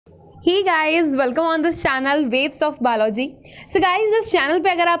He guys welcome on this channel waves of biology. So guys इस channel पे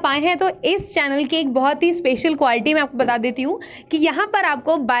अगर आप आए हैं तो इस चैनल की एक बहुत ही स्पेशल क्वालिटी मैं आपको बता देती हूँ कि यहाँ पर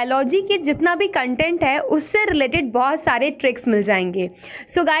आपको बायोलॉजी के जितना भी कंटेंट है उससे रिलेटेड बहुत सारे ट्रिक्स मिल जाएंगे।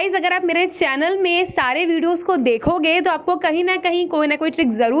 सो गाइज अगर आप मेरे चैनल में सारे वीडियोज़ को देखोगे तो आपको कहीं ना कहीं कोई ना कोई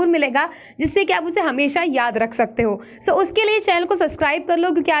ट्रिक ज़रूर मिलेगा जिससे कि आप उसे हमेशा याद रख सकते हो। सो उसके लिए चैनल को सब्सक्राइब कर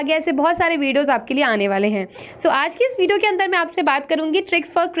लो क्योंकि आगे ऐसे बहुत सारे वीडियोज़ आपके लिए आने वाले हैं। सो आज की इस वीडियो के अंदर मैं आपसे बात करूँगी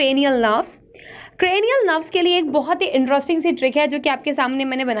tricks for cranial nerves. Cranial nerves के लिए एक बहुत ही इंटरेस्टिंग सी ट्रिक है जो कि आपके सामने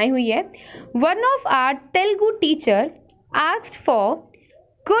मैंने बनाई हुई है। One of our Telugu teacher asked for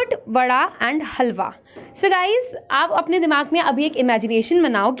good vada and halwa. So guys आप अपने दिमाग में अभी एक इमेजिनेशन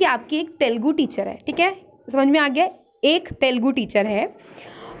बनाओ कि आपकी एक तेलुगु टीचर है, ठीक है, समझ में आ गया। एक तेलुगु टीचर है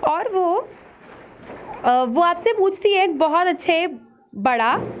और वो आपसे पूछती है एक बहुत अच्छे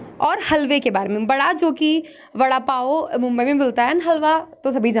बड़ा और हलवे के बारे में। बड़ा जो कि वड़ा पाव मुंबई में मिलता है, हलवा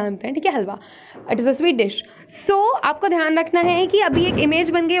तो सभी जानते हैं, ठीक है, हलवा it is a sweet dish. सो आपको ध्यान रखना है कि अभी एक इमेज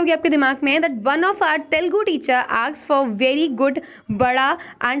बन गई होगी आपके दिमाग में that one of our Telugu teacher asked for very good बड़ा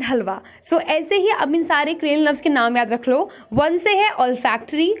एंड हलवा। सो ऐसे ही अब इन सारे क्रेनियल नर्व्स के नाम याद रख लो। वन से है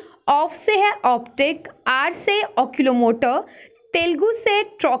ऑल्फैक्टरी, ऑफ से है ऑप्टिक, आर से ऑक्यूलोमोटर, तेलुगु से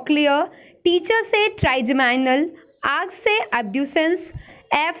ट्रॉक्लियर, टीचर से ट्राइजेमिनल, आग से एब्ड्यूसेंस,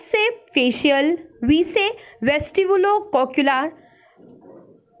 एफ से फेशियल, वी से वेस्टिबुलो कॉक्युलर,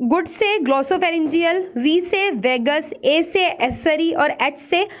 गुड से ग्लोसोफेरिंजियल, वी से वेगस, ए से एसेरी और एच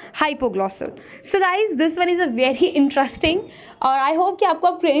से hypoglossal. So guys this one is a very interesting और आई होप कि आपको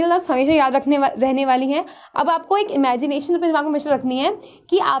अब क्रेनियल नर्व्स हमेशा याद रहने वाली हैं। अब आपको एक इमेजिनेशन अपने दिमाग में हमेशा रखनी है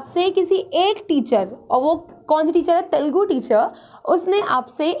कि आपसे किसी एक टीचर, और वो कौन सी टीचर है, तेलुगु टीचर, उसने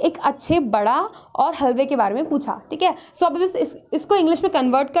आपसे एक अच्छे बड़ा और हलवे के बारे में पूछा, ठीक है। सो अब इसको इंग्लिश में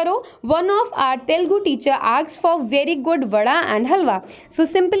कन्वर्ट करो। One of our Telugu teacher asked for very good vada and halwa. So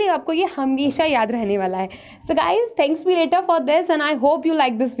simply आपको ये हमेशा याद रहने वाला है। So guys thanks me later for this and I hope you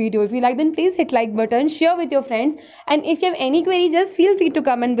like this video. If you like then please hit like button, share with your friends and if you have any query just feel free to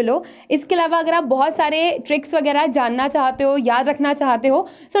comment below. इसके अलावा अगर आप बहुत सारे tricks वगैरह जानना चाहते हो, याद रखना चाहते हो,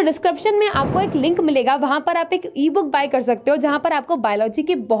 सो डिस्क्रिप्शन में आपको एक लिंक मिलेगा, वहाँ पर आप एक ई बुक बाय कर सकते हो जहाँ पर आपको बायोलॉजी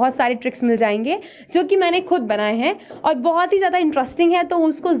के बहुत सारे ट्रिक्स मिल जाएंगे जो कि मैंने खुद बनाए हैं और बहुत ही ज़्यादा इंटरेस्टिंग है। तो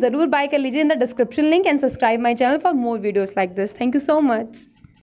उसको ज़रूर बाय कर लीजिए in the description link and subscribe my channel for more videos like this. Thank you so much.